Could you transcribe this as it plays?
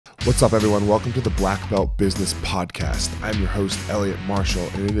What's up, everyone? Welcome to the Black Belt Business Podcast. I'm your host, Eliot Marshall,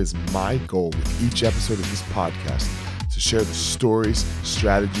 and it is my goal with each episode of this podcast to share the stories,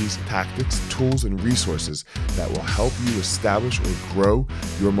 strategies, tactics, tools, and resources that will help you establish or grow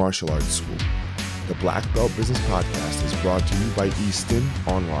your martial arts school. The Black Belt Business Podcast is brought to you by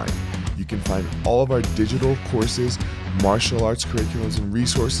Easton.Online. You can find all of our digital courses, martial arts curriculums, and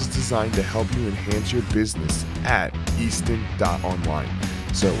resources designed to help you enhance your business at Easton.Online.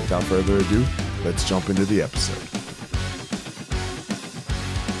 So without further ado, let's jump into the episode.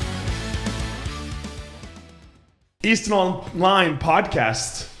 Easton.Online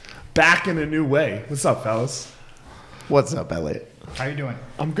podcast back in a new way. What's up, fellas? What's up, Eliot? How you doing?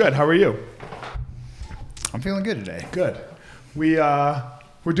 I'm good. How are you? I'm feeling good today. Good.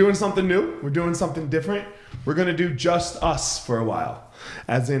 We're doing something new. We're doing something different. We're going to do just us for a while.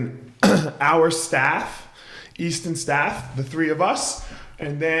 As in our staff, Easton staff, the three of us,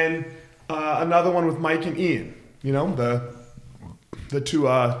 and then another one with Mike and Ian, you know, the two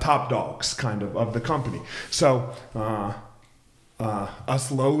top dogs kind of the company. So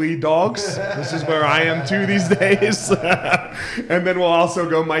us lowly dogs, this is where I am too these days. And then we'll also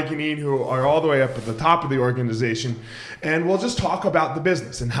go Mike and Ian, who are all the way up at the top of the organization. And we'll just talk about the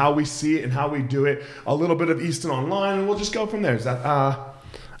business and how we see it and how we do it, a little bit of Easton.Online, and we'll just go from there. Is that,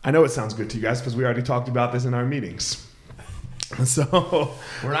 I know it sounds good to you guys because we already talked about this in our meetings. So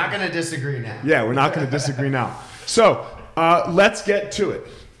we're not going to disagree now. Yeah, we're not going to disagree now. So let's get to it,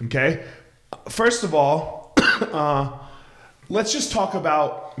 okay? First of all, let's just talk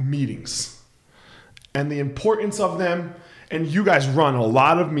about meetings and the importance of them. And you guys run a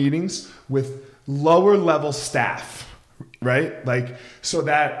lot of meetings with lower level staff, right? Like so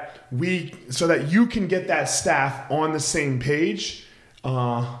that you can get that staff on the same page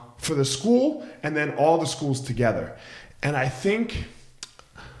for the school and then all the schools together. And I think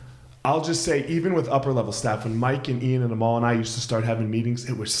I'll just say, even with upper level staff, when Mike and Ian and Amal and I used to start having meetings,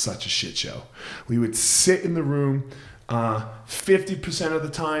 it was such a shit show. We would sit in the room, 50% of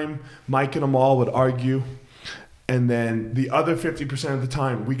the time, Mike and Amal would argue. And then the other 50% of the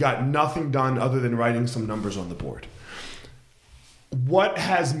time, we got nothing done other than writing some numbers on the board. What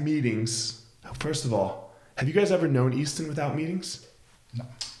has meetings, first of all, have you guys ever known Easton without meetings? No.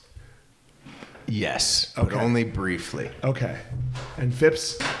 Yes, Okay. but only briefly. Okay. And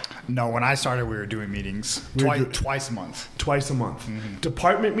Phipps? No, when I started, we were doing meetings twice a month. Twice a month. Mm-hmm.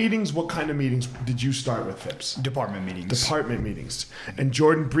 Department meetings, what kind of meetings did you start with, Phipps? Department meetings. Department meetings. And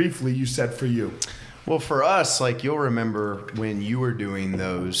Jordan, briefly, you said for you. Well, for us, like you'll remember when you were doing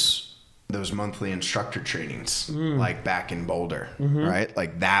those monthly instructor trainings, like back in Boulder, right?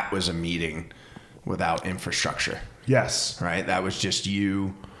 Like that was a meeting without infrastructure. Yes. Right? That was just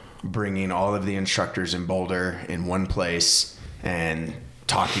you bringing all of the instructors in Boulder in one place and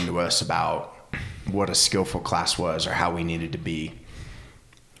talking to us about what a skillful class was or how we needed to be.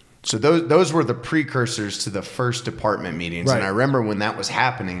 So those were the precursors to the first department meetings. Right. And I remember when that was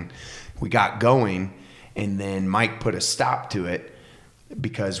happening, we got going and then Mike put a stop to it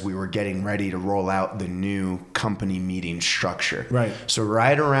because we were getting ready to roll out the new company meeting structure. Right. So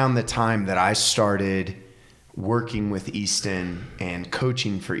right around the time that I started working with Easton and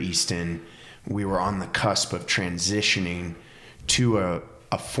coaching for Easton, we were on the cusp of transitioning to a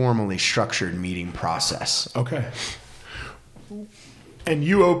formally structured meeting process. Okay. And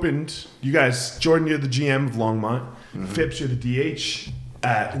you guys, Jordan, you're the GM of Longmont. Phipps, you're the DH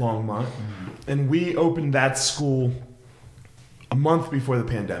at Longmont. And we opened that school a month before the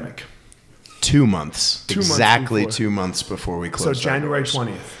pandemic. 2 months. 2 months exactly before. 2 months before we closed. So January our doors.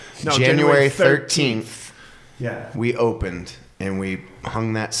 20th. No, January 13th. Yeah. We opened and we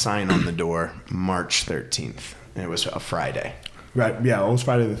hung that sign on the door March 13th. And it was a Friday. Right. Yeah. It was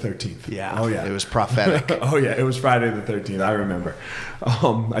Friday the 13th. Yeah. Oh, yeah. It was prophetic. Oh, yeah. It was Friday the 13th. I remember.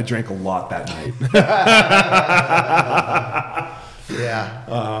 I drank a lot that night.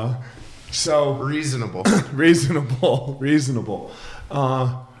 Yeah. So Reasonable. reasonable.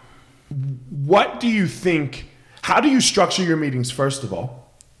 What do you think? How do you structure your meetings, first of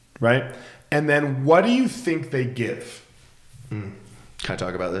all? Right. And then what do you think they give? Can I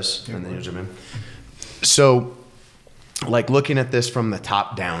talk about this? And then you jump in. So, like looking at this from the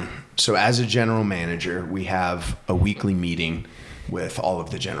top down. So as a general manager, we have a weekly meeting with all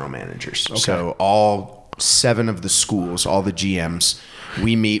of the general managers. Okay. So all 7 of the schools, all the GMs,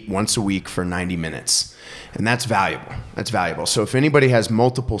 we meet once a week for 90 minutes. And that's valuable. That's valuable. So if anybody has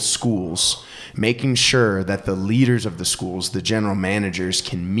multiple schools, making sure that the leaders of the schools, the general managers,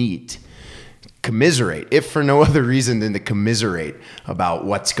 can meet, commiserate, if for no other reason than to commiserate about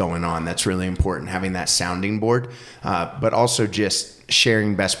what's going on. That's really important, having that sounding board. But also just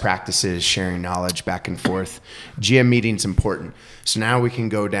sharing best practices, sharing knowledge back and forth. GM meeting's important. So now we can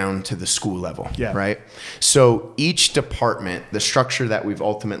go down to the school level, right? So each department, the structure that we've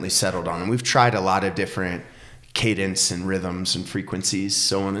ultimately settled on, and we've tried a lot of different cadence and rhythms and frequencies,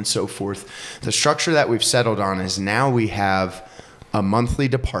 so on and so forth. The structure that we've settled on is now we have a monthly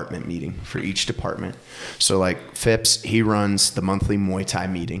department meeting for each department. So like Phipps, he runs the monthly Muay Thai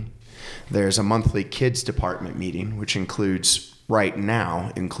meeting. There's a monthly kids department meeting, which includes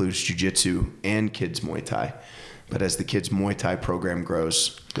jiu-jitsu and kids Muay Thai. But as the kids Muay Thai program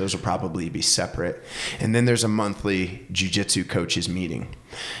grows, those will probably be separate. And then there's a monthly jiu-jitsu coaches meeting.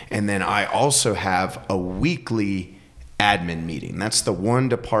 And then I also have a weekly admin meeting. That's the one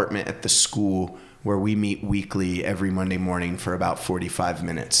department at the school where we meet weekly every Monday morning for about 45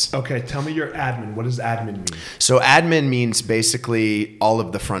 minutes. Okay, tell me your admin. What does admin mean? So admin means basically all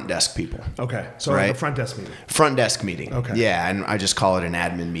of the front desk people. Okay, so right? A front desk meeting. Front desk meeting. Okay. Yeah, and I just call it an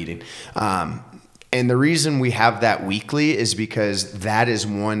admin meeting. And the reason we have that weekly is because that is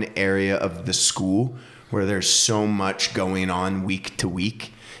one area of the school where there's so much going on week to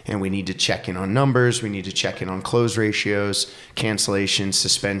week. And we need to check in on numbers. We need to check in on close ratios, cancellations,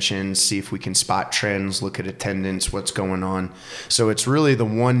 suspensions, see if we can spot trends, look at attendance, what's going on. So it's really the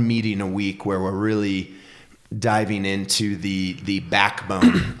one meeting a week where we're really diving into the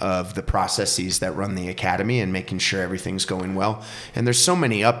backbone of the processes that run the academy and making sure everything's going well. And there's so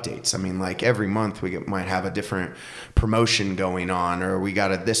many updates. I mean, like every month we might have a different promotion going on, or we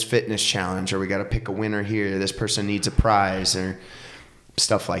got this fitness challenge, or we got to pick a winner here. This person needs a prize, or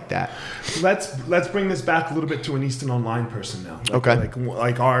stuff like that. Let's bring this back a little bit to an Easton.Online person now.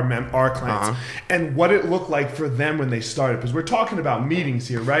 Like our clients, and what it looked like for them when they started. Because we're talking about meetings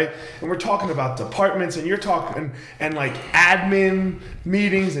here, right? And we're talking about departments, and you're talking and like admin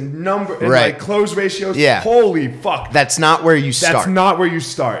meetings and number and like close ratios. Yeah. Holy fuck. That's not where you start. That's not where you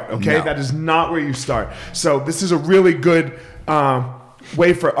start. Okay, No. that is not where you start. So this is a really good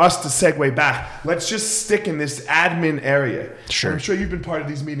way for us to segue back. Let's just stick in this admin area. Sure. I'm sure you've been part of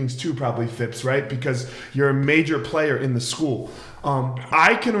these meetings too, probably, Phipps, right? Because you're a major player in the school.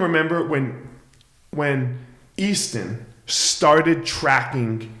 I can remember when Easton started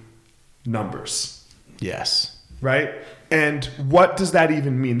tracking numbers. Yes. Right? And what does that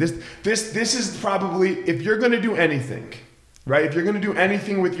even mean? This is probably, if you're going to do anything, right? If you're going to do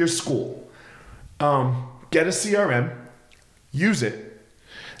anything with your school, get a CRM, use it,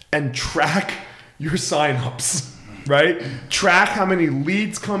 and track your signups, right? Track how many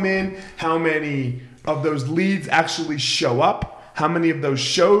leads come in, how many of those leads actually show up, how many of those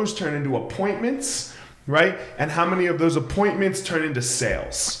shows turn into appointments, right? And how many of those appointments turn into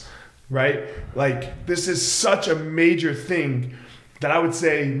sales, right? Like, this is such a major thing that I would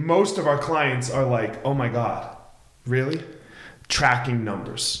say most of our clients are like, oh my God, really? Tracking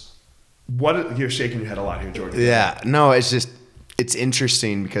numbers. You're shaking your head a lot here, Jordan. Yeah, no, it's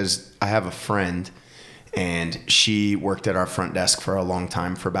interesting because I have a friend and she worked at our front desk for a long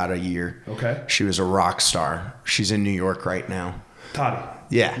time, for about a year. Okay. She was a rock star. She's in New York right now. Toddy.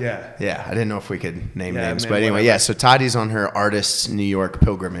 Yeah. I didn't know if we could name names, man, but anyway, whatever. so Toddy's on her artist's New York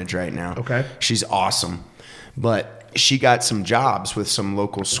pilgrimage right now. Okay. She's awesome. But she got some jobs with some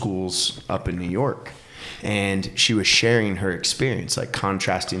local schools up in New York. And she was sharing her experience, like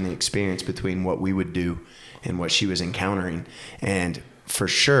contrasting the experience between what we would do and what she was encountering. And for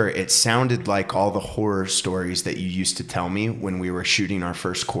sure, it sounded like all the horror stories that you used to tell me when we were shooting our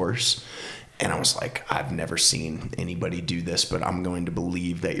first course. And I was like, I've never seen anybody do this, but I'm going to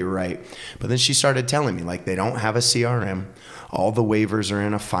believe that you're right. But then she started telling me, like, they don't have a CRM. All the waivers are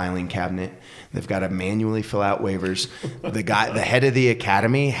in a filing cabinet. They've got to manually fill out waivers. The head of the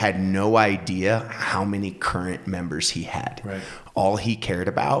academy had no idea how many current members he had. Right. All he cared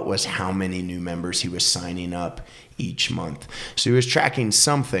about was how many new members he was signing up each month. So he was tracking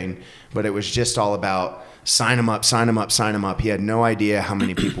something, but it was just all about sign them up, sign them up, sign them up. He had no idea how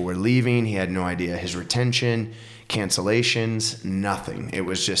many people were leaving. He had no idea his retention, cancellations, nothing. It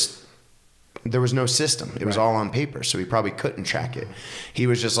was just, there was no system. It was all on paper, so he probably couldn't track it. He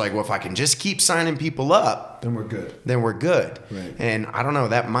was just like, well, if I can just keep signing people up, then we're good. Right. And I don't know,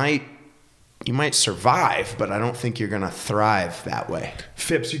 you might survive, but I don't think you're going to thrive that way.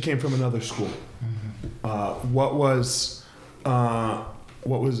 Phipps, you came from another school. Mm-hmm. What was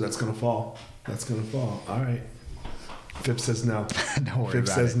that's going to fall? That's going to fall. All right. Phipps says no. Don't worry Phipps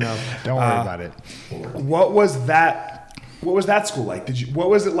about says it. no. Don't worry about it. What was that school like?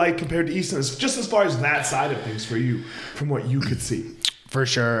 What was it like compared to Easton? Just as far as that side of things for you, from what you could see. For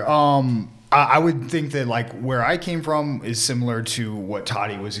sure. I would think that like where I came from is similar to what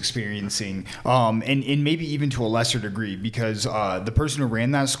Toddy was experiencing, and maybe even to a lesser degree, because the person who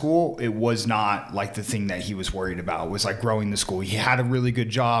ran that school, it was not like the thing that he was worried about. It was like growing the school. He had a really good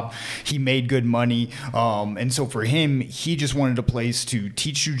job. He made good money. And so for him, he just wanted a place to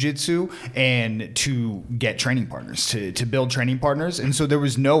teach jiu-jitsu and to get training partners, to build training partners. And so there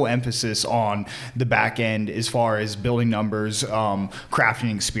was no emphasis on the back end as far as building numbers,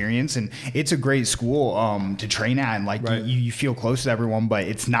 crafting experience. And it's a great school to train at, and like you feel close to everyone, but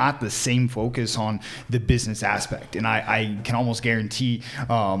it's not the same focus on the business aspect. And I can almost guarantee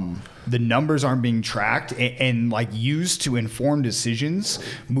the numbers aren't being tracked and like used to inform decisions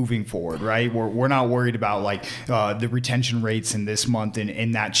moving forward, right? We're not worried about like the retention rates in this month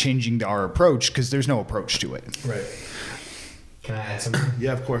and that changing our approach, because there's no approach to it. Right. Can I add something?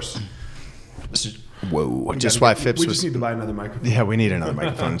 Yeah, of course. Whoa. Just why Phipps we was... just need to buy another microphone. Yeah, we need another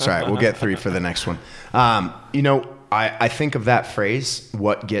microphone. It's all right. We'll get 3 for the next one. I think of that phrase,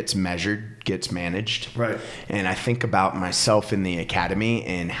 what gets measured gets managed. Right. And I think about myself in the academy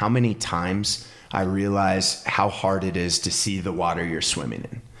and how many times I realize how hard it is to see the water you're swimming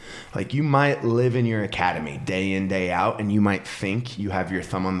in. Like, you might live in your academy day in, day out, and you might think you have your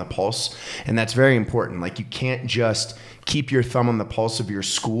thumb on the pulse. And that's very important. Like, you can't just keep your thumb on the pulse of your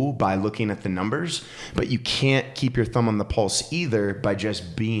school by looking at the numbers, but you can't keep your thumb on the pulse either by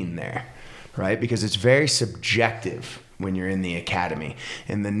just being there, right? Because it's very subjective when you're in the academy.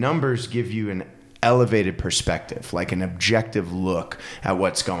 And the numbers give you an elevated perspective, like an objective look at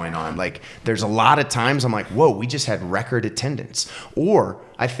what's going on. Like, there's a lot of times I'm like, whoa, we just had record attendance. Or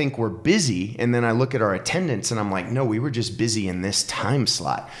I think we're busy, and then I look at our attendance and I'm like, no, we were just busy in this time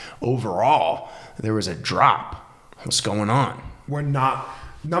slot. Overall, there was a drop. What's going on? We're not,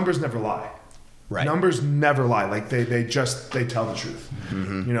 numbers never lie. Right. Numbers never lie. Like they tell the truth,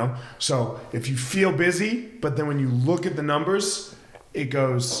 you know? So if you feel busy, but then when you look at the numbers, it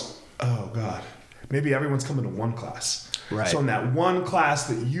goes, oh God, maybe everyone's coming to one class. Right. So in that one class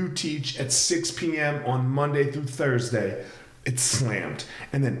that you teach at 6 p.m. on Monday through Thursday, it's slammed.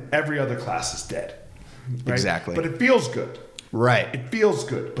 And then every other class is dead. Right? Exactly. But it feels good. Right. It feels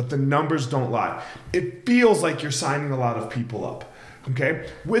good, but the numbers don't lie. It feels like you're signing a lot of people up, okay?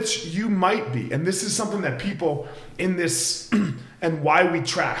 Which you might be. And this is something that people in this, and why we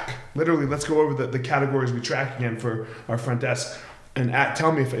track. Literally, let's go over the categories we track again for our front desk. And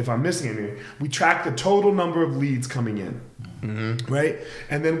tell me if I'm missing anything. We track the total number of leads coming in, right?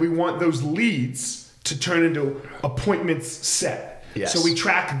 And then we want those leads to turn into appointments set. Yes. So we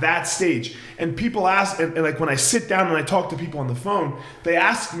track that stage. And people ask, and like when I sit down and I talk to people on the phone, they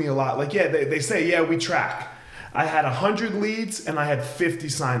ask me a lot, like, yeah, they say, yeah, we track. I had 100 leads and I had 50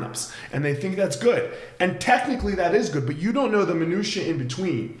 signups. And they think that's good. And technically that is good, but you don't know the minutia in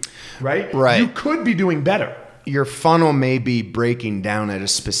between, right? Right. You could be doing better. Your funnel may be breaking down at a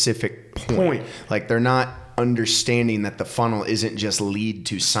specific point. Like, they're not understanding that the funnel isn't just lead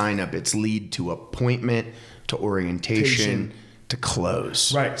to sign up, it's lead to appointment, to orientation, to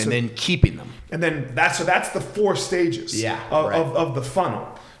close. Right. And then keeping them. And then that's the 4 stages of the funnel,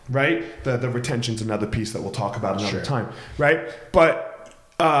 right? The retention's another piece that we'll talk about another time, right? But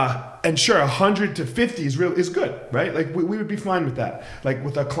and sure, 100 to 50 is good, right? Like we would be fine with that, like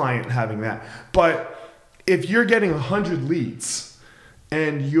with a client having that. But if you're getting 100 leads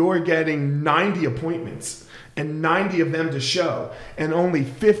and you're getting 90 appointments and 90 of them to show and only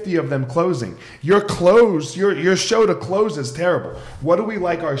 50 of them closing, your show to close is terrible. What do we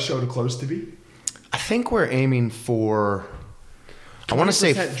like our show to close to be? I think we're aiming for, I want to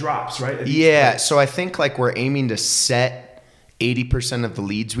say drops, right? Yeah. So I think like we're aiming to set 80% of the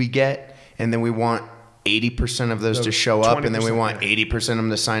leads we get, and then we want 80% of those to show up, and then we want 80% of them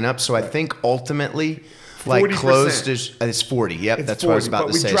to sign up. So I think ultimately, like 40%. Closed is 40. Yep, it's that's 40, what I was about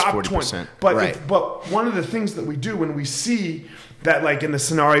to say. It's 40%. But one of the things that we do when we see that, like in the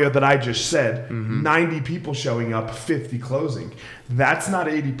scenario that I just said, 90 people showing up, 50 closing, that's not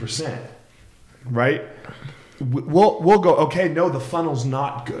 80%, right? We'll go, okay, no, the funnel's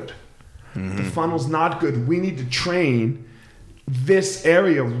not good. The funnel's not good. We need to train this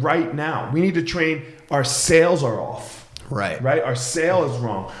area right now. We need to train, our sales are off. Right? Our sale is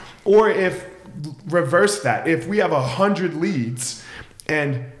wrong. Or if, reverse that, if we have 100 leads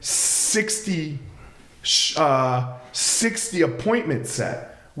and 60 appointments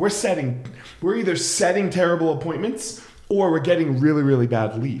set, we're either setting terrible appointments or we're getting really, really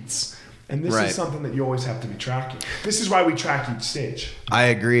bad leads. And this is something that you always have to be tracking. This is why we track each stage. I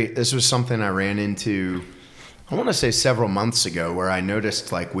agree. This was something I ran into, I want to say several months ago, where I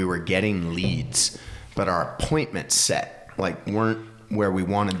noticed like we were getting leads, but our appointment set like weren't where we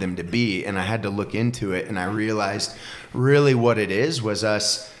wanted them to be. And I had to look into it, and I realized really what it is was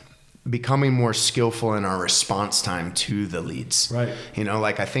us becoming more skillful in our response time to the leads. Right. You know,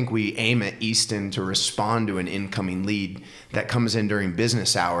 like I think we aim at Easton to respond to an incoming lead that comes in during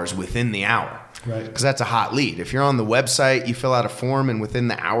business hours within the hour. Right. Because that's a hot lead. If you're on the website, you fill out a form, and within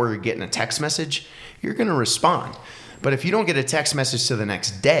the hour you're getting a text message, you're going to respond. But if you don't get a text message to the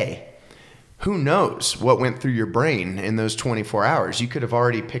next day, who knows what went through your brain in those 24 hours? You could have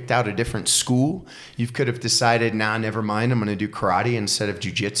already picked out a different school. You could have decided, nah, never mind, I'm going to do karate instead of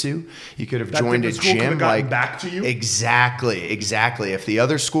jiu-jitsu. You could have joined a school could gym. have gotten back to you? Exactly. If the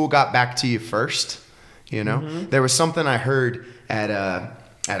other school got back to you first, you know? There was something I heard at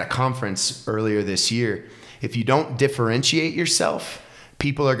a conference earlier this year. If you don't differentiate yourself,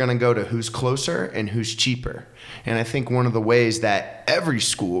 people are going to go to who's closer and who's cheaper. And I think one of the ways that every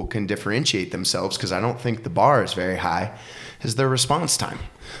school can differentiate themselves, because I don't think the bar is very high, is their response time.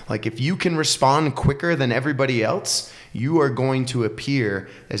 Like if you can respond quicker than everybody else, you are going to appear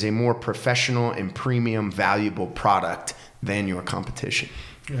as a more professional and premium valuable product than your competition.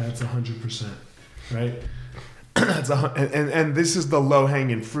 Yeah, that's 100%, right? And this is the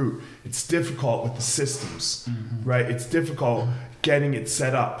low-hanging fruit. It's difficult with the systems, right? It's difficult getting it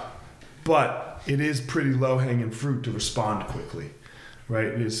set up, but it is pretty low-hanging fruit to respond quickly, right?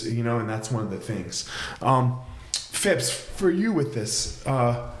 It is, you know, and that's one of the things. Phipps, for you with this,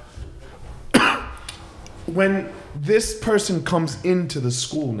 when this person comes into the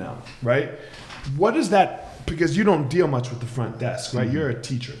school now, right? What is that? Because you don't deal much with the front desk, right? You're a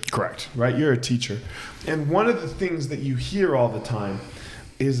teacher. Correct. Right? You're a teacher. And one of the things that you hear all the time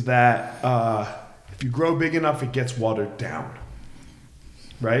is that if you grow big enough, it gets watered down.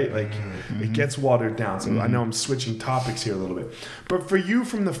 Right? Like it gets watered down. So I know I'm switching topics here a little bit. But for you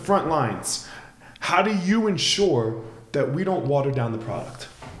from the front lines, how do you ensure that we don't water down the product?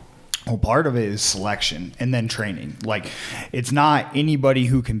 Well, part of it is selection and then training. Like it's not anybody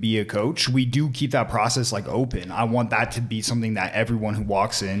who can be a coach. We do keep that process like open. I want that to be something that everyone who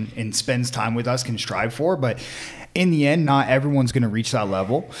walks in and spends time with us can strive for. But in the end, not everyone's going to reach that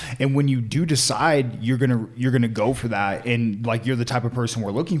level. And when you do decide you're going to go for that, and like you're the type of person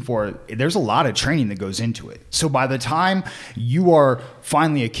we're looking for, there's a lot of training that goes into it. So by the time you are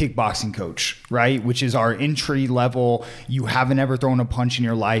finally a kickboxing coach, right, which is our entry level, you haven't ever thrown a punch in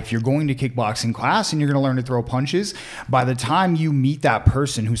your life, you're going to kickboxing class and you're going to learn to throw punches. By the time you meet that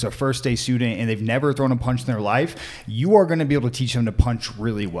person who's a first day student and they've never thrown a punch in their life, you are going to be able to teach them to punch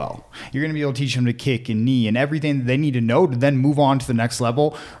really well. You're going to be able to teach them to kick and knee and everything they need to know to then move on to the next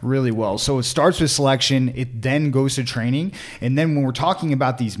level really well. So it starts with selection, it then goes to training. And then when we're talking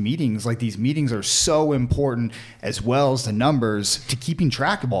about these meetings, like these meetings are so important as well as the numbers to keeping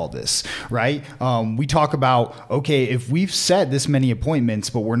track of all this, right? We talk about, okay, if we've set this many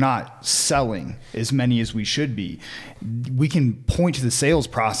appointments, but we're not selling as many as we should be, we can point to the sales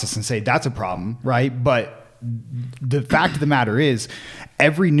process and say that's a problem, right? But the fact of the matter is,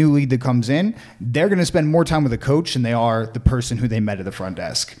 every new lead that comes in, they're going to spend more time with a coach than they are the person who they met at the front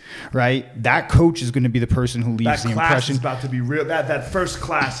desk, right? That coach is going to be the person who leaves the impression. That class is about to be real. That first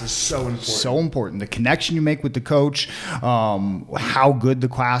class is so important. So important. The connection you make with the coach, how good the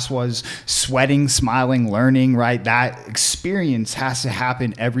class was, sweating, smiling, learning, right? That experience has to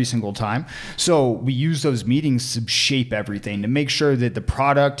happen every single time. So we use those meetings to shape everything, to make sure that the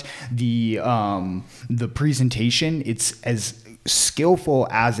product, the presentation, it's as skillful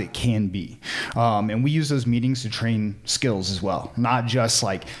as it can be. And we use those meetings to train skills as well. Not just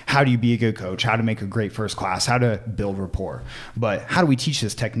like, how do you be a good coach? How to make a great first class? How to build rapport? But how do we teach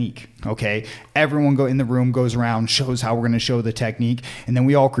this technique? Okay. Everyone in the room goes around, shows how we're going to show the technique, and then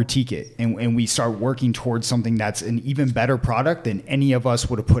we all critique it. And we start working towards something that's an even better product than any of us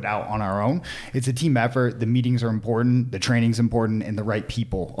would have put out on our own. It's a team effort. The meetings are important. The training's important, and the right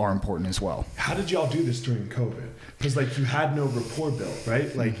people are important as well. How did y'all do this during COVID? Because like you had no rapport built,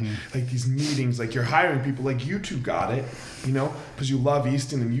 right? Like like these meetings, like you're hiring people, like you two got it, you know, because you love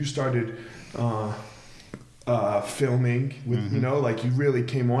Easton and you started filming with, you know, like you really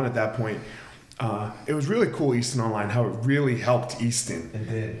came on at that point. It was really cool, Easton.Online, how it really helped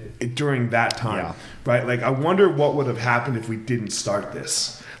Easton during that time, right? Like I wonder what would have happened if we didn't start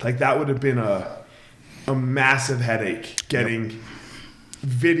this. Like that would have been a massive headache getting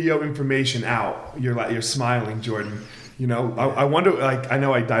video information out. You're smiling, Jordan. You know, I wonder. Like, I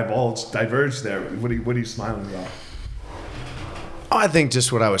know I diverged there. What are you smiling about? Oh, I think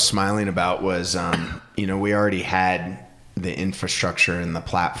just what I was smiling about was, you know, we already had the infrastructure and the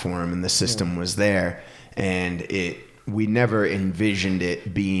platform and the system was there, and it we never envisioned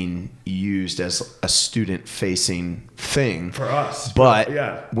it being used as a student-facing thing For us. But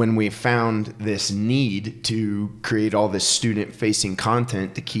Yeah. when we found this need to create all this student-facing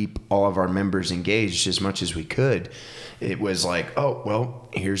content to keep all of our members engaged as much as we could, it was like, oh, well,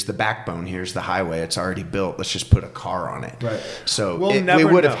 here's the backbone. Here's the highway. It's already built. Let's just put a car on it. Right. So We'll we never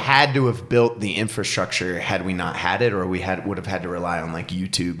would have know. had to have built the infrastructure had we not had it, or we would have had to rely on like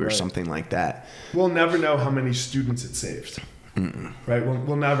YouTube or Right. something like that. We'll never know how many students it saved. Right?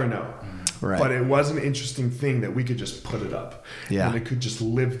 We'll never know. Right. But it was an interesting thing that we could just put it up. Yeah. And it could just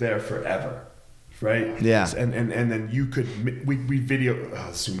live there forever. Right? Yeah. And then you could, we video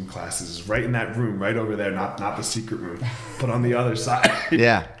Zoom classes right in that room, right over there, not the secret room, but on the other side.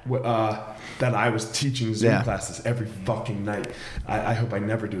 Yeah. That I was teaching Zoom Yeah. classes every fucking night. I hope I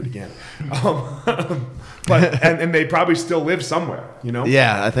never do it again. But and they probably still live somewhere, you know?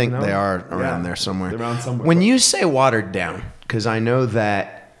 Yeah, I think You know? they are around Yeah. there somewhere. They're around somewhere. When you say watered down, because I know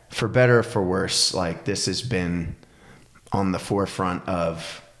that for better or for worse, like this has been on the forefront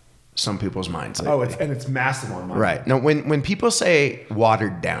of some people's minds lately. Oh, it's massive on mine. Right. Now, when people say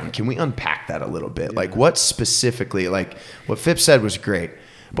watered down, can we unpack that a little bit? Like, what specifically? Like, what Phipps said was great,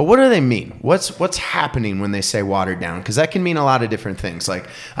 but what do they mean? What's happening when they say watered down? Because that can mean a lot of different things. Like,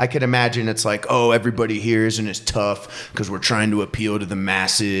 I could imagine it's like, oh, everybody here isn't as tough because we're trying to appeal to the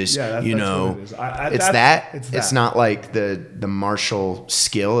masses. Yeah, that's know, what it is. It's not like the martial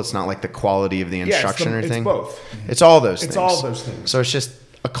skill. It's not like the quality of the instruction or anything. It's both. It's all those things. It's all those things. So it's just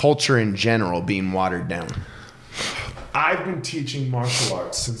a culture in general being watered down. I've been teaching martial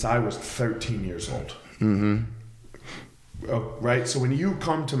arts since I was 13 years old. Mm-hmm. Oh, right? So when you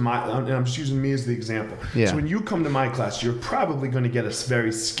come to my, and I'm just using me as the example. Yeah. So when you come to my class, you're probably going to get a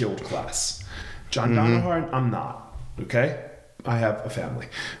very skilled class. John Mm-hmm. Donahan, I'm not. Okay? I have a family.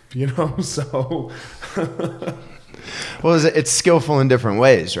 You know? So. Well, it's skillful in different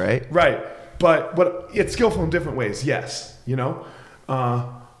ways, right? Right. But it's skillful in different ways, yes. You know?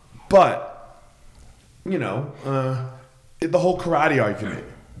 But, you know, the whole karate argument,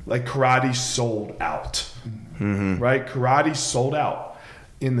 like karate sold out, right? Karate sold out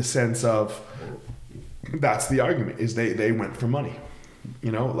in the sense of, that's the argument, is they went for money.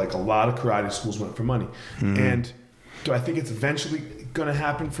 You know, like a lot of karate schools went for money. And do I think it's eventually going to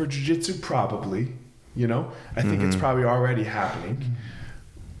happen for jiu-jitsu? Probably. You know, I think it's probably already happening.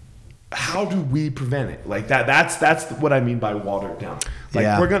 How do we prevent it? Like that's what I mean by watered down. Like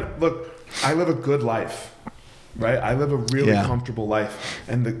Yeah. we're gonna look. I live a good life, right? I live a really Yeah. comfortable life,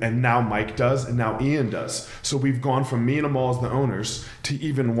 and now Mike does, and now Ian does. So we've gone from me and Amal as the owners to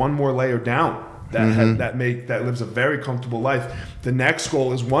even one more layer down. That lives a very comfortable life. The next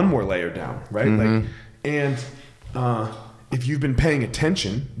goal is one more layer down, right? Like, and if you've been paying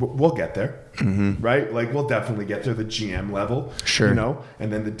attention, we'll get there, right? Like we'll definitely get there. The GM level, Sure. you know,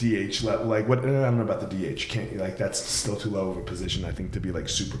 and then the DH level. Like what? I don't know about the DH. Can't like that's still too low of a position, I think, to be like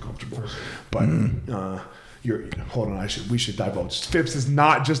super comfortable. But hold on. We should divulge. Phipps is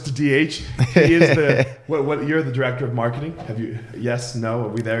not just a DH. He is the what? You're the director of marketing. Have you? Yes. No. Are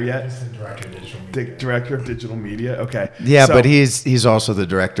we there yet? He's the director of digital media. The director of digital media. Okay. Yeah, So- but he's also the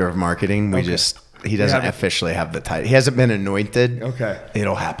director of marketing. Okay. He doesn't haven't- officially have the title. He hasn't been anointed. Okay.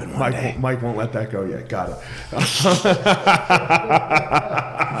 It'll happen one day. Mike won't let that go yet. Got it.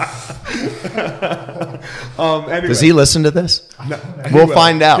 Anyway. Does he listen to this? No, he We'll will.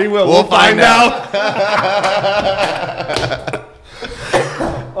 find out. He will. We'll We'll find find out.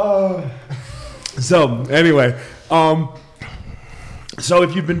 So anyway, so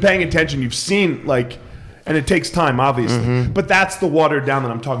if you've been paying attention, you've seen like, and it takes time, obviously, but that's the watered down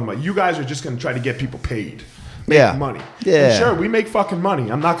that I'm talking about. You guys are just going to try to get people paid, make Yeah. money. Yeah. And sure, we make fucking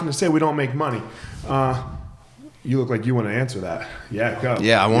money. I'm not going to say we don't make money. You look like you want to answer that. Yeah, go.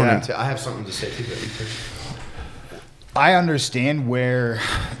 Yeah, I wanted to. I have something to say too. I understand where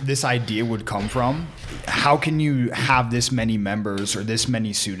this idea would come from. How can you have this many members or this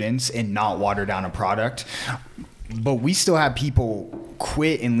many students and not water down a product? But we still have people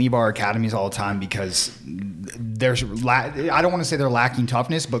quit and leave our academies all the time because there's I don't want to say they're lacking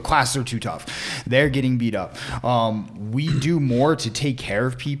toughness, but classes are too tough. They're getting beat up. We do more to take care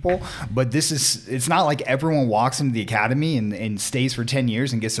of people, but it's not like everyone walks into the academy and stays for 10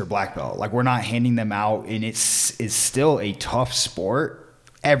 years and gets their black belt. Like we're not handing them out, and it's still a tough sport.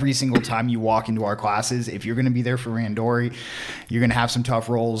 Every single time you walk into our classes, if you're going to be there for randori, you're going to have some tough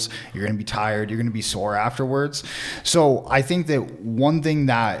rolls. You're going to be tired. You're going to be sore afterwards. So I think that one thing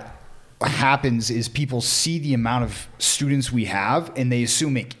that happens is people see the amount of students we have and they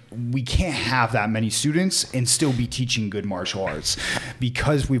assume we can't have that many students and still be teaching good martial arts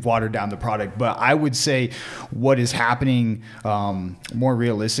because we've watered down the product. But I would say what is happening more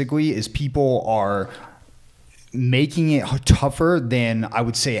realistically is people are making it tougher than I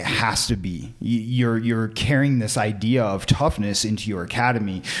would say it has to be. You're carrying this idea of toughness into your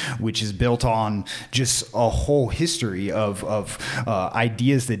academy, which is built on just a whole history of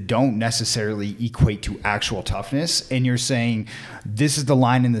ideas that don't necessarily equate to actual toughness. And you're saying this is the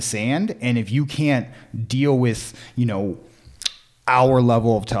line in the sand, and if you can't deal with, you know, our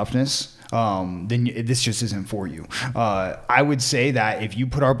level of toughness, then this just isn't for you. I would say that if you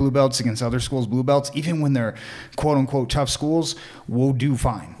put our blue belts against other schools' blue belts, even when they're quote unquote tough schools, we'll do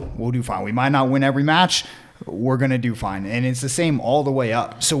fine. We'll do fine. We might not win every match. We're going to do fine. And it's the same all the way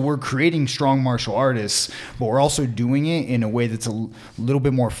up. So we're creating strong martial artists, but we're also doing it in a way that's a little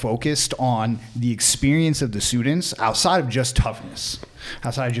bit more focused on the experience of the students outside of just toughness,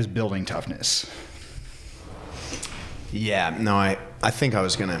 outside of just building toughness. Yeah, no, I think I'll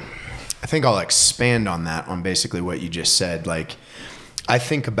expand on that, on basically what you just said. Like, I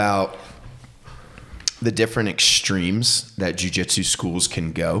think about the different extremes that jiu-jitsu schools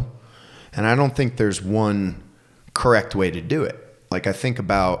can go, and I don't think there's one correct way to do it. Like, I think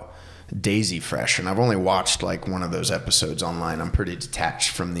about Daisy Fresh, and I've only watched like one of those episodes online. I'm pretty detached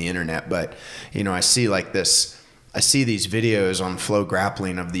from the internet, but you know, I see these videos on Flow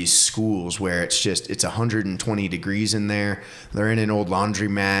Grappling of these schools where it's 120 degrees in there. They're in an old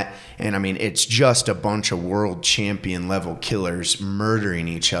laundromat. And I mean, it's just a bunch of world champion level killers murdering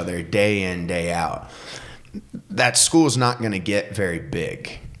each other day in, day out. That school's not going to get very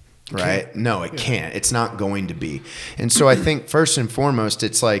big, right? No, it can't. It's not going to be. And so I think first and foremost,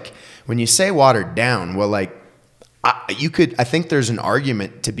 it's like when you say watered down, well, like I think there's an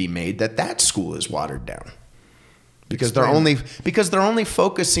argument to be made that school is watered down. Because they're only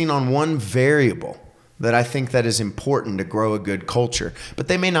focusing on one variable that I think that is important to grow a good culture. But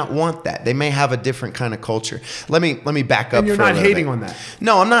they may not want that. They may have a different kind of culture. Let me back up. And you're not hating on that.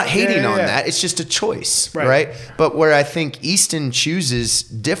 No, I'm not hating on that. It's just a choice, right? But where I think Easton chooses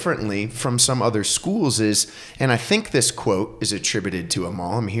differently from some other schools is, and I think this quote is attributed to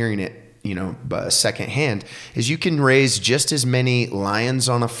Amal, I'm hearing it, you know, secondhand, is you can raise just as many lions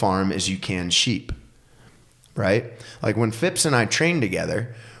on a farm as you can sheep. Right? Like when Phipps and I train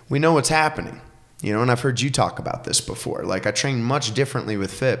together, we know what's happening, you know, and I've heard you talk about this before. Like I train much differently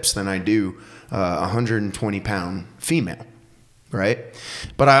with Phipps than I do a 120-pound female, right?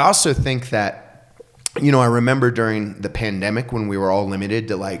 But I also think that, you know, I remember during the pandemic when we were all limited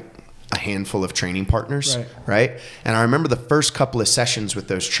to like a handful of training partners, right? And I remember the first couple of sessions with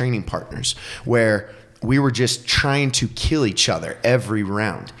those training partners where we were just trying to kill each other every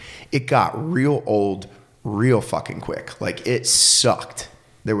round. It got real old real fucking quick. Like it sucked.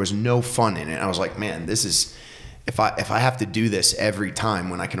 There was no fun in it. I was like, man, this is, if I have to do this every time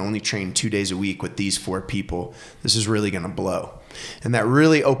when I can only train 2 days a week with these 4 people, this is really going to blow. And that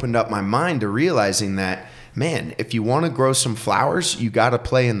really opened up my mind to realizing that, man, if you want to grow some flowers, you got to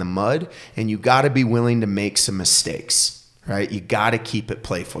play in the mud and you got to be willing to make some mistakes, right? You got to keep it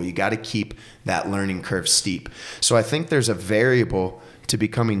playful. You got to keep that learning curve steep. So I think there's a variable to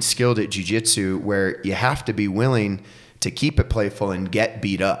becoming skilled at jiu-jitsu where you have to be willing to keep it playful and get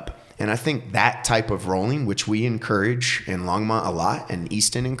beat up. And I think that type of rolling, which we encourage in Longmont a lot and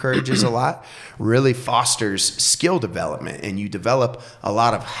Easton encourages a lot, really fosters skill development, and you develop a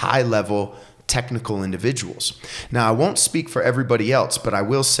lot of high-level technical individuals. Now, I won't speak for everybody else, but I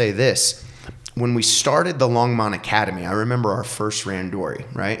will say this. When we started the Longmont Academy, I remember our first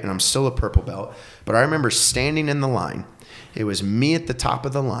randori, right? And I'm still a purple belt, but I remember standing in the line. It was me at the top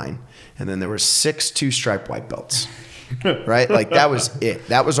of the line, and then there were 6 2-stripe white belts, right? Like that was it.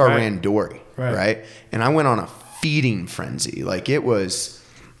 That was our randori, right? And I went on a feeding frenzy. Like it was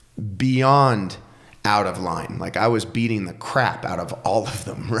beyond out of line. Like I was beating the crap out of all of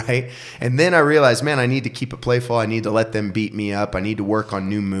them, right? And then I realized, man, I need to keep it playful. I need to let them beat me up. I need to work on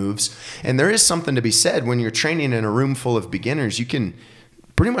new moves. And there is something to be said when you're training in a room full of beginners, you can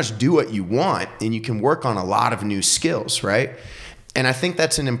pretty much do what you want and you can work on a lot of new skills, right? And I think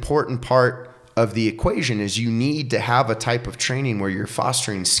that's an important part of the equation is you need to have a type of training where you're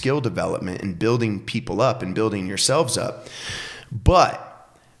fostering skill development and building people up and building yourselves up. But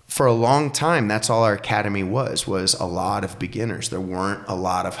for a long time, that's all our academy was a lot of beginners. There weren't a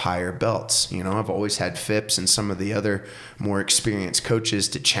lot of higher belts. You know, I've always had Phipps and some of the other more experienced coaches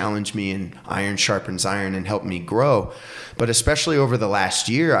to challenge me, and iron sharpens iron and help me grow. But especially over the last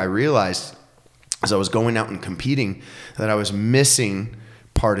year, I realized as I was going out and competing that I was missing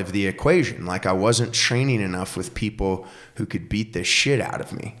part of the equation. Like I wasn't training enough with people who could beat the shit out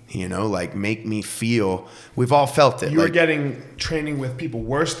of me, you know, like make me feel, we've all felt it. You were getting training with people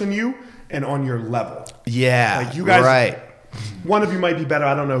worse than you and on your level. Yeah. Like you guys, right. One of you might be better.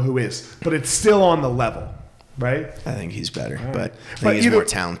 I don't know who is, but it's still on the level, right? I think he's better, Right. but I think he's more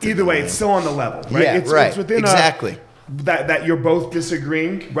talented. Either way, it's still on the level, right? Yeah, it's, right. It's within exactly. That you're both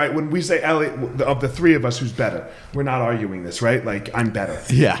disagreeing, right? When we say Eliot, of the three of us, who's better? We're not arguing this, right? Like I'm better.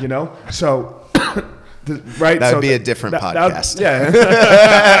 Yeah. You know. So, right. That would so be a different podcast. Yeah.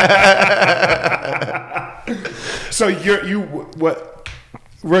 So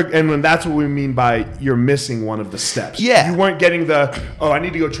and when that's what we mean by you're missing one of the steps. Yeah. You weren't getting I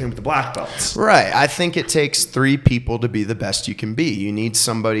need to go train with the black belts. Right. I think it takes 3 people to be the best you can be. You need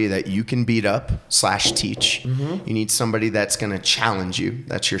somebody that you can beat up / teach. Mm-hmm. You need somebody that's going to challenge you.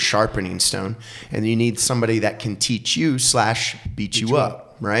 That's your sharpening stone. And you need somebody that can teach you / beat you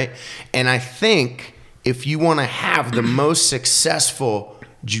up. Right. And I think if you want to have the most successful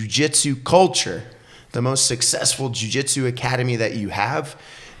jiu-jitsu culture, the most successful jiu-jitsu academy that you have,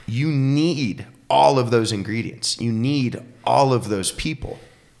 you need all of those ingredients. You need all of those people,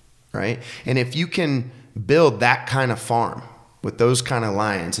 right? And if you can build that kind of farm with those kind of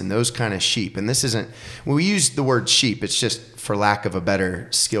lions and those kind of sheep, and this isn't, when we use the word sheep, it's just for lack of a better,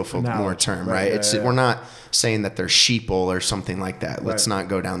 skillful, more term, right? Yeah. We're not saying that they're sheeple or something like that. Let's not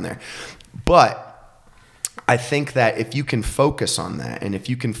go down there. But I think that if you can focus on that, and if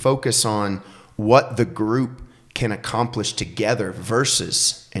you can focus on what the group can accomplish together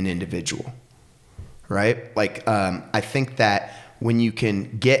versus an individual, right? Like, I think that when you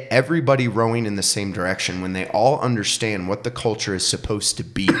can get everybody rowing in the same direction, when they all understand what the culture is supposed to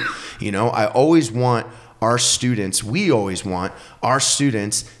be, you know, we always want our students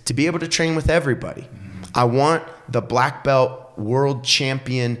to be able to train with everybody. I want the black belt world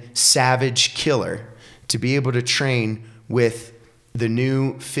champion savage killer to be able to train with the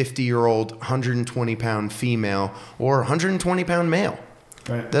new 50-year-old 120-pound female or 120-pound male.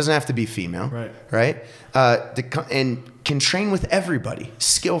 Right. Doesn't have to be female. Right. And can train with everybody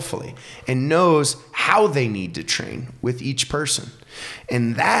skillfully and knows how they need to train with each person.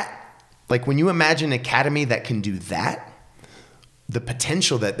 And that, like when you imagine an academy that can do that, the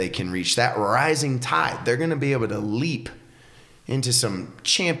potential that they can reach, that rising tide, they're going to be able to leap into some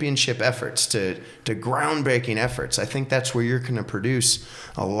championship efforts, to groundbreaking efforts. I think that's where you're going to produce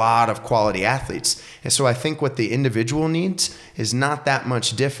a lot of quality athletes. And so I think what the individual needs is not that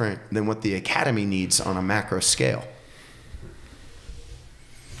much different than what the academy needs on a macro scale.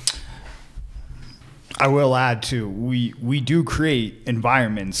 I will add too, we do create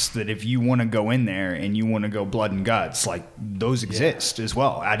environments that if you want to go in there and you want to go blood and guts, like those exist as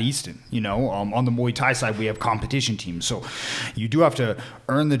well at Easton. You know, on the Muay Thai side, we have competition teams. So you do have to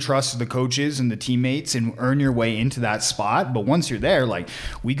earn the trust of the coaches and the teammates and earn your way into that spot. But once you're there, like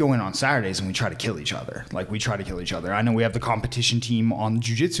we go in on Saturdays and we try to kill each other. I know we have the competition team on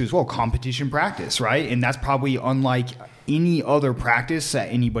jiu-jitsu as well, competition practice, right? And that's probably unlike any other practice that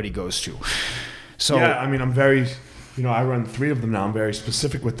anybody goes to. So yeah, I mean, I'm very, I run 3 of them now. I'm very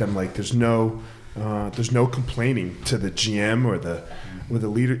specific with them. Like, there's no complaining to the GM or the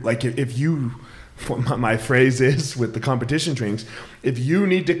leader. Like, if you, what my phrase is with the competition trainings, if you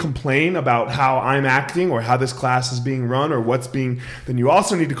need to complain about how I'm acting or how this class is being run or then you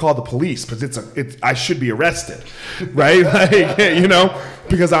also need to call the police because I should be arrested, right? Like,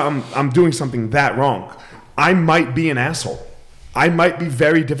 because I'm doing something that wrong. I might be an asshole. I might be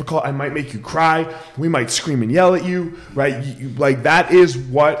very difficult. I might make you cry. We might scream and yell at you, right? Like that is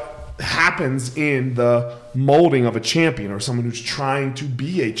what happens in the molding of a champion or someone who's trying to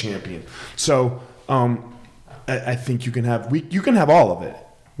be a champion. So I think you can have all of it,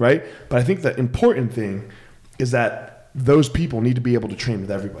 right? But I think the important thing is that those people need to be able to train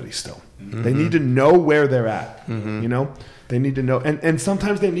with everybody still. Mm-hmm. They need to know where they're at, They need to know. And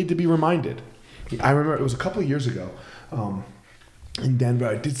sometimes they need to be reminded. I remember it was a couple of years ago. In Denver,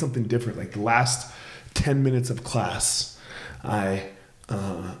 I did something different. Like the last 10 minutes of class, I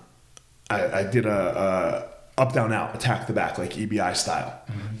did a up, down, out, attack the back, like EBI style,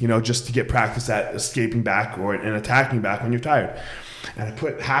 just to get practice at escaping back and attacking back when you're tired. And I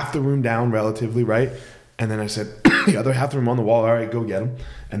put half the room down relatively, right? And then I said, the other half of the room on the wall, all right, go get them.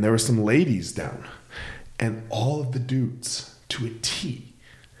 And there were some ladies down. And all of the dudes, to a T,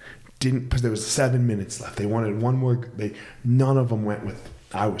 didn't, because there was 7 minutes left. They wanted one more. None of them went with.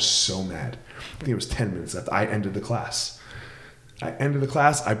 I was so mad. I think it was 10 minutes left. I ended the class.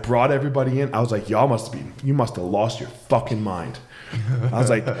 I brought everybody in. I was like, you must have lost your fucking mind. I was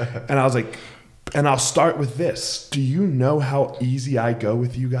like, And I'll start with this. Do you know how easy I go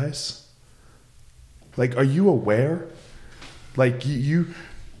with you guys? Like, are you aware? Like,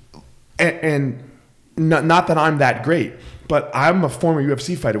 and not that I'm that great, but I'm a former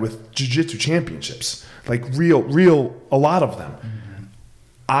UFC fighter with jiu-jitsu championships. Like, real, a lot of them. Mm-hmm.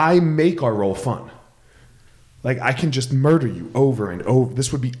 I make our role fun. Like, I can just murder you over and over.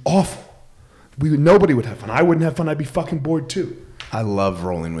 This would be awful. Nobody would have fun. I wouldn't have fun. I'd be fucking bored too. I love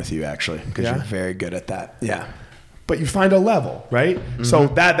rolling with you, actually, because you're very good at that. Yeah. But you find a level, right? Mm-hmm. So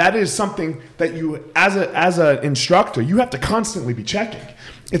that is something that you, as an instructor, you have to constantly be checking.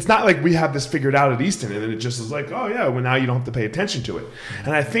 It's not like we have this figured out at Easton and then it just is like, oh yeah, well now you don't have to pay attention to it.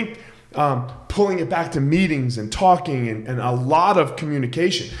 And I think pulling it back to meetings and talking and a lot of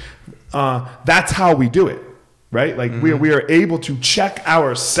communication, that's how we do it, right? Like we are able to check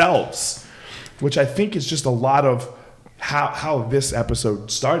ourselves, which I think is just a lot of how this episode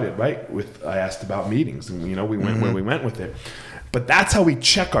started, right? I asked about meetings and, we went where we went with it. But that's how we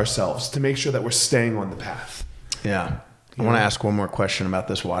check ourselves to make sure that we're staying on the path. Yeah. I want to ask one more question about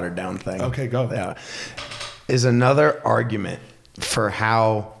this watered down thing. Okay, go. Yeah. Is another argument for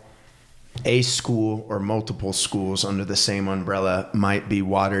how a school or multiple schools under the same umbrella might be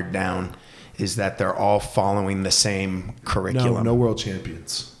watered down is that they're all following the same curriculum? No world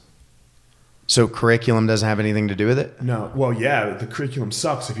champions. So curriculum doesn't have anything to do with it? No. Well, yeah, the curriculum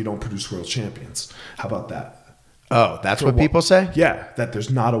sucks if you don't produce world champions. How about that? Oh, that's what people say? Yeah, that there's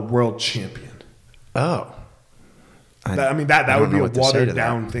not a world champion. Oh. That would be a watered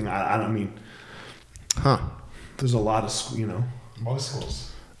down thing. I mean, there's a lot of most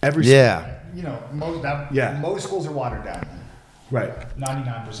schools. Every most schools are watered down. Right.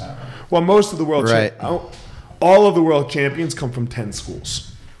 99% of them. Well, most of the world all of the world champions come from 10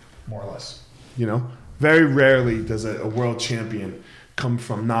 schools, more or less. Very rarely does a world champion come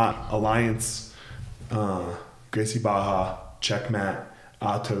from not Alliance, Gracie Baja, Checkmat,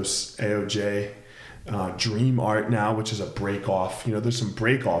 Atos, AOJ. Dream Art now, which is a break off. There's some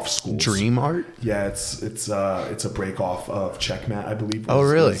break off schools. Dream Art? Yeah, it's a break off of Checkmat, I believe. Oh,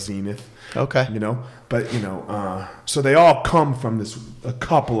 really? Zenith. Okay. But so they all come from a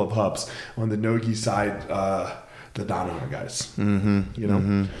couple of hubs on the Nogi side. The Donaher guys.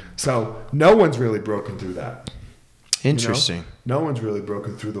 Mm-hmm. So no one's really broken through that. Interesting. No one's really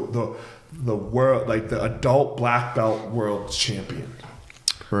broken through the world, like the adult black belt world champion.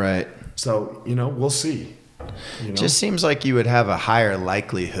 Right. So, we'll see. Just seems like you would have a higher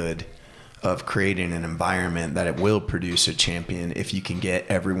likelihood of creating an environment that it will produce a champion if you can get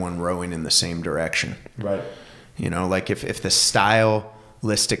everyone rowing in the same direction. Right. Like if the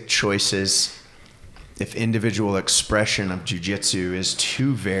stylistic choices, if individual expression of jiu-jitsu is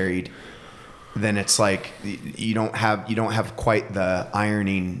too varied, then it's like you don't have quite the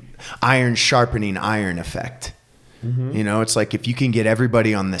iron sharpening iron effect. Mm-hmm. It's like if you can get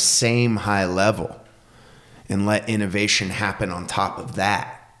everybody on the same high level and let innovation happen on top of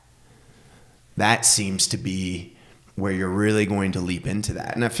that seems to be where you're really going to leap into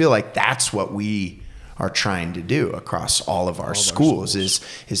that. And I feel like that's what we are trying to do across all of our schools is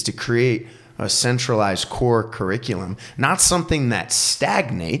to create a centralized core curriculum, not something that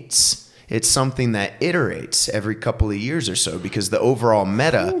stagnates. It's something that iterates every couple of years or so because the overall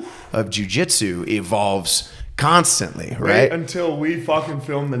meta of jiu-jitsu evolves constantly, right? Wait until we fucking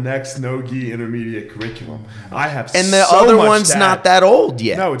film the next no-gi intermediate curriculum. And the other one's not that old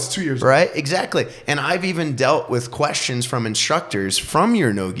yet. No, it's 2 years right? Old. Exactly. And I've even dealt with questions from instructors from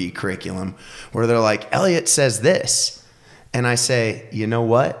your no-gi curriculum where they're like, Eliot says this. And I say, you know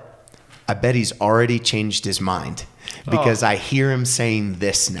what? I bet he's already changed his mind because I hear him saying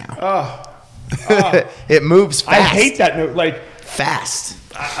this now. It moves fast. I hate that note. Like, fast.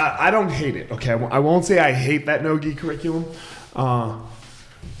 I don't hate it. Okay, I won't say I hate that no-gi curriculum.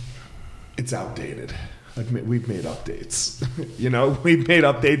 It's outdated. Like we've made updates. We've made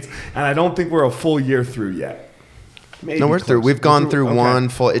updates, and I don't think we're a full year through yet. No, we're through. We've gone through one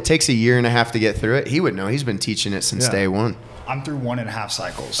full. It takes a year and a half to get through it. He would know. He's been teaching it since day one. I'm through 1.5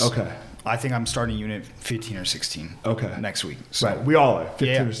 cycles. Okay. I think I'm starting unit 15 or 16. Okay. Next week. So. Right. We all are.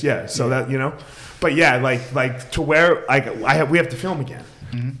 15 yeah. So that but yeah, like to where we have to film again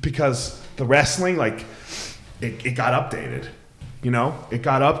because the wrestling it got updated. It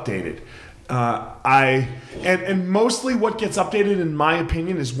got updated. And mostly what gets updated, in my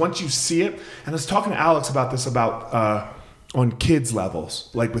opinion, is once you see it. And I was talking to Alex about this on kids levels,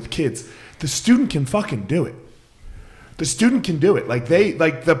 like with kids, the student can fucking do it. The student can do it.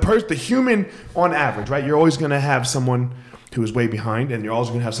 The human on average, right? You're always going to have someone who is way behind, and you're always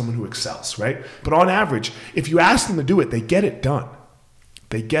going to have someone who excels, right? But on average, if you ask them to do it, they get it done.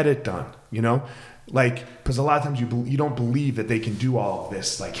 They get it done. you know? Like, because a lot of times you don't believe that they can do all of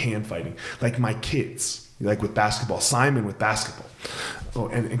this, like hand fighting. Like my kids, like with basketball, Simon with basketball,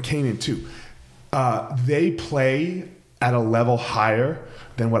 and Kanan too. They play at a level higher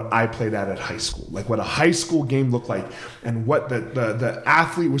than what I played at high school. Like what a high school game looked like and what the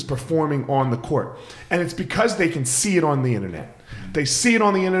athlete was performing on the court. And it's because they can see it on the internet. They see it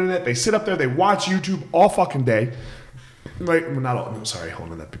on the internet. They sit up there. They watch YouTube all fucking day. Like, well, not all. No, sorry,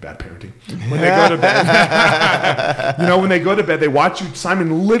 hold on. That'd be bad parenting. When they go to bed, you know, when they go to bed, they watch you.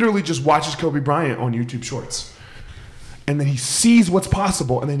 Simon literally just watches Kobe Bryant on YouTube Shorts, and then he sees what's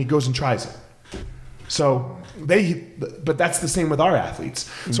possible, and then he goes and tries it. So but that's the same with our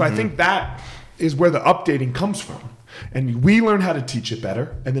athletes. So I think that is where the updating comes from, and we learn how to teach it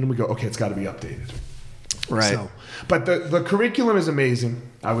better, and then we go, okay, it's got to be updated. Right. So, but the curriculum is amazing,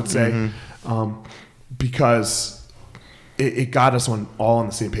 I would say, because it got us all on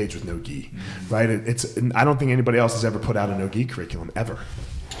the same page with no gi, right? I don't think anybody else has ever put out a no gi curriculum ever.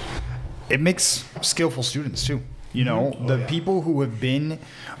 It makes skillful students too. You know, people who have been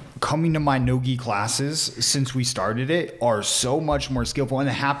coming to my no-gi classes since we started it are so much more skillful, and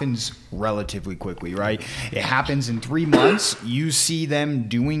it happens relatively quickly, right? It happens in 3 months. You see them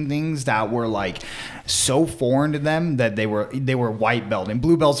doing things that were like so foreign to them that they were white belt, and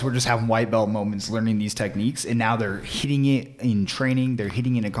blue belts were just having white belt moments learning these techniques, and now they're hitting it in training, they're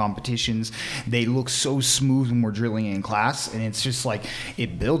hitting it in competitions. They look so smooth when we're drilling in class, and it's just like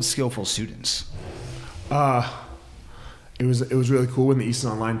it builds skillful students. It was really cool when the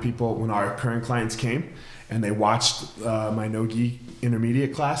Easton.Online people, when our current clients came and they watched my no-gi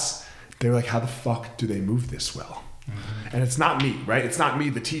intermediate class, they were like, how the fuck do they move this well? And it's not me, right? It's not me,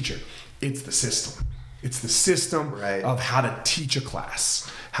 the teacher. It's the system. It's the system of how to teach a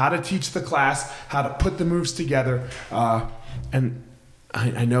class, how to teach the class, how to put the moves together. And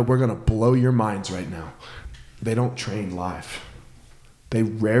I know we're going to blow your minds right now. They don't train live. They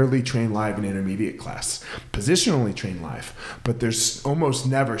rarely train live in intermediate class. Positionally train live, but there's almost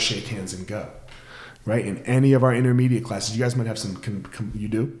never shake hands and go, right? In any of our intermediate classes, you guys might have some. You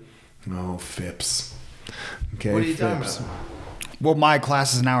do? No, Phipps. Okay, what are you Phipps. talking about? Well, my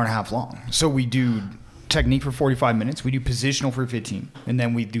class is an hour and a half long, so we do technique for 45 minutes. We do positional for 15, and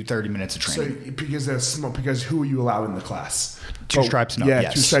then we do 30 minutes of training. So because who are you allowed in the class? Two stripes and up. Yeah,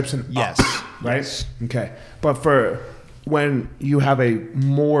 yes. 2 stripes and yes. up. Right. Yes. Okay, but for when you have a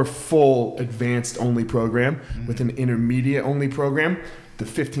more full advanced only program with an intermediate only program, the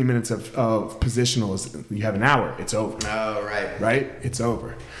 15 minutes of positional is, you have an hour, it's over. Oh, right. Right? It's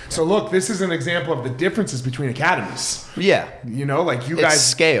over. So look, this is an example of the differences between academies. Yeah. You know, like you guys. It's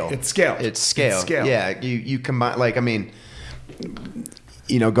scale. It's scale. It's scale. It's scale. Yeah. You combine, like, I mean,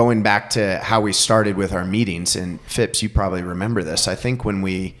 you know, going back to how we started with our meetings, and Phipps, you probably remember this. I think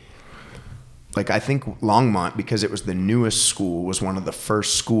Longmont, because it was the newest school, was one of the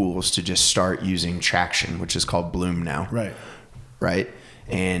first schools to just start using traction, which is called Bloom now. Right. Right.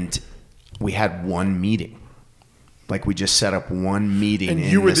 And we had one meeting. Like, we just set up one meeting in the software.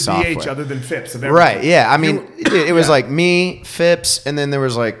 And you were the software. DH other than Phipps. Right. Yeah. I mean, it was like me, Phipps, and then there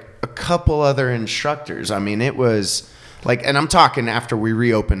was like a couple other instructors. I mean, it was like, and I'm talking after we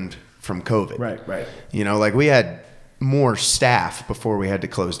reopened from COVID. Right. You know, like we had more staff before we had to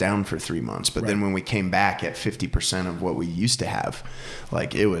close down for 3 months. But then when we came back at 50% of what we used to have,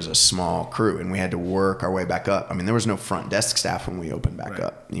 like it was a small crew and we had to work our way back up. I mean, there was no front desk staff when we opened back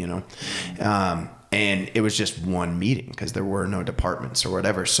up, you know? And it was just one meeting because there were no departments or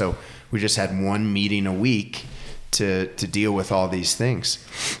whatever. So we just had one meeting a week to deal with all these things.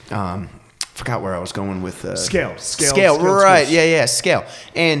 Forgot where I was going with scale. Right. Yeah. Scale.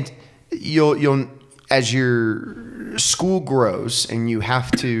 And you'll, as your school grows and you have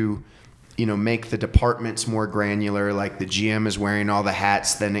to, you know, make the departments more granular, like the GM is wearing all the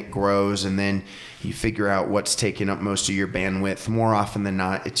hats, then it grows, and then you figure out what's taking up most of your bandwidth. More often than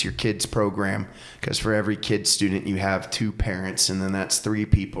not, it's your kids program, because for every kid student you have 2 parents, and then that's 3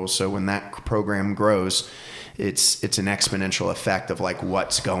 people. So when that program grows, it's an exponential effect of like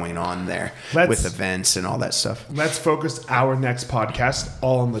what's going on there with events and all that stuff. Let's focus our next podcast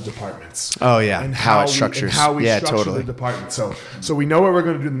all on the departments. Oh yeah, and how it structures. How we structure totally. the department. So we know what we're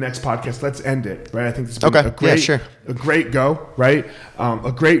going to do the next podcast. Let's end it, right? I think it's been a great go, right?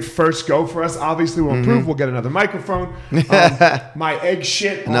 A great first go for us. Obviously, we'll improve. We'll get another microphone. My egg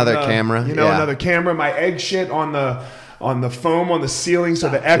shit. Another camera. You know, another camera. My egg shit on the foam on the ceiling, so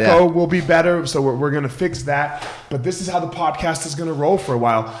the echo will be better. So we're going to fix that. But this is how the podcast is going to roll for a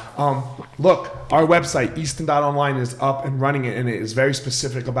while. Look, our website, Easton.Online, is up and running, and it is very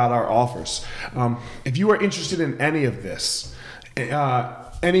specific about our offers. If you are interested in any of this,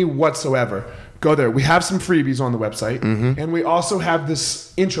 any whatsoever, go there. We have some freebies on the website, and we also have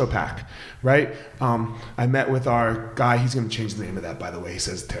this intro pack, right? I met with our guy. He's going to change the name of that, by the way. He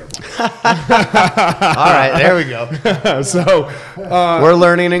says it's terrible. All right, there we go. So we're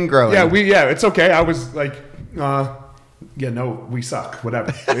learning and growing. Yeah, it's okay. I was like, we suck.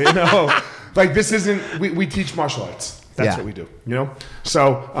 Whatever. Like this isn't. We teach martial arts. That's what we do,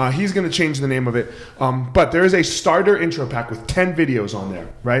 So he's going to change the name of it. But there is a starter intro pack with 10 videos on there,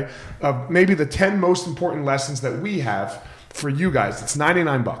 right? Maybe the 10 most important lessons that we have for you guys. It's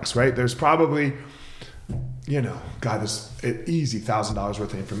 $99, right? There's probably, there's an easy $1,000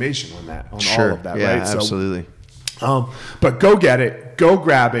 worth of information on that, on all of that, yeah, right? Absolutely. But go get it. Go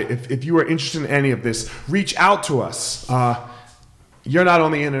grab it. If you are interested in any of this, reach out to us. You're not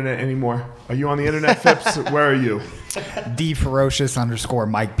on the internet anymore. Are you on the internet, Phipps? Where are you?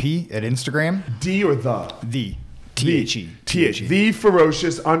 _Mike P at Instagram. D or the? The. T-H-E. T-H. The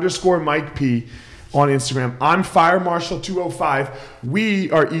Ferocious _Mike P on Instagram. I'm Fire Marshal 205.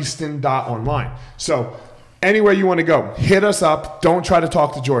 We are Easton.Online. So anywhere you want to go, hit us up. Don't try to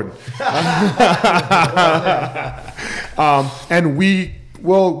talk to Jordan. And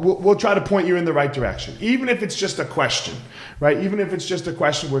we'll try to point you in the right direction, even if it's just a question, right? Even if it's just a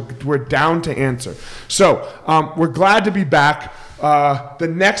question, we're down to answer. So we're glad to be back.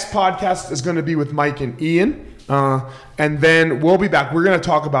 The next podcast is going to be with Mike and Ian, and then we'll be back. We're going to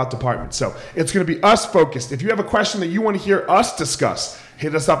talk about departments. So it's going to be us focused. If you have a question that you want to hear us discuss,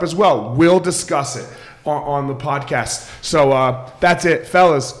 hit us up as well. We'll discuss it on the podcast. So that's it,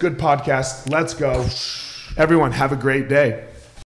 fellas. Good podcast. Let's go. Everyone, have a great day.